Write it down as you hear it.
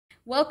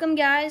Welcome,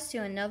 guys, to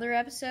another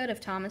episode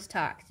of Thomas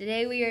Talk.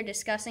 Today we are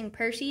discussing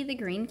Percy the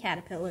Green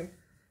Caterpillar.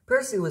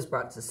 Percy was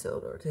brought to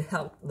Sodor to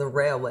help the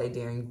railway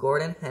during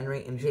Gordon,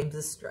 Henry, and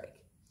James's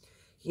strike.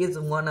 He is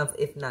one of,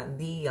 if not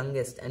the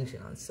youngest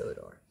engine on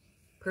Sodor.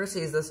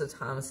 Percy is also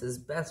Thomas's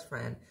best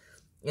friend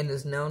and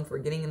is known for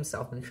getting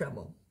himself in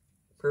trouble.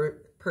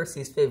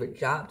 Percy's favorite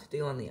job to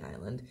do on the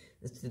island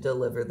is to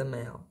deliver the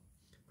mail.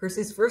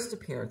 Percy's first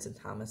appearance in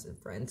Thomas and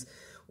Friends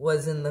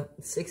was in the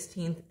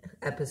 16th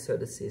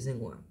episode of Season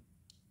 1,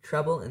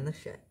 Trouble in the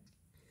Shed.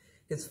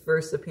 His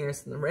first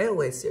appearance in the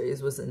Railway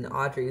series was in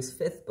Audrey's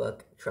 5th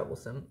book,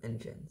 Troublesome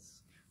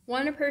Engines.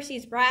 One of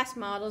Percy's brass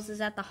models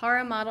is at the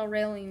Hara Model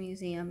Railway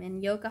Museum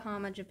in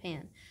Yokohama,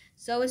 Japan.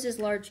 So is his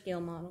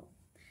large-scale model.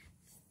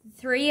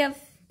 3 of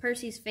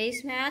Percy's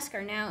face masks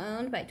are now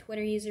owned by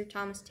Twitter user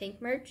Thomas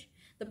Tank Merch.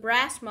 The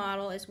brass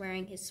model is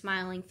wearing his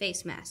smiling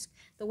face mask.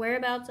 The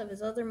whereabouts of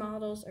his other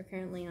models are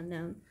currently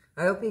unknown.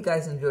 I hope you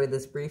guys enjoyed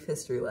this brief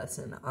history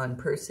lesson on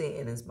Percy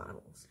and his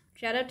models.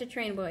 Shout out to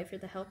Trainboy for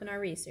the help in our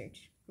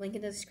research. Link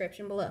in the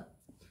description below.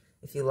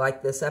 If you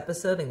liked this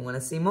episode and want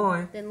to see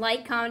more, then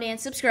like, comment, and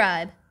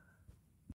subscribe.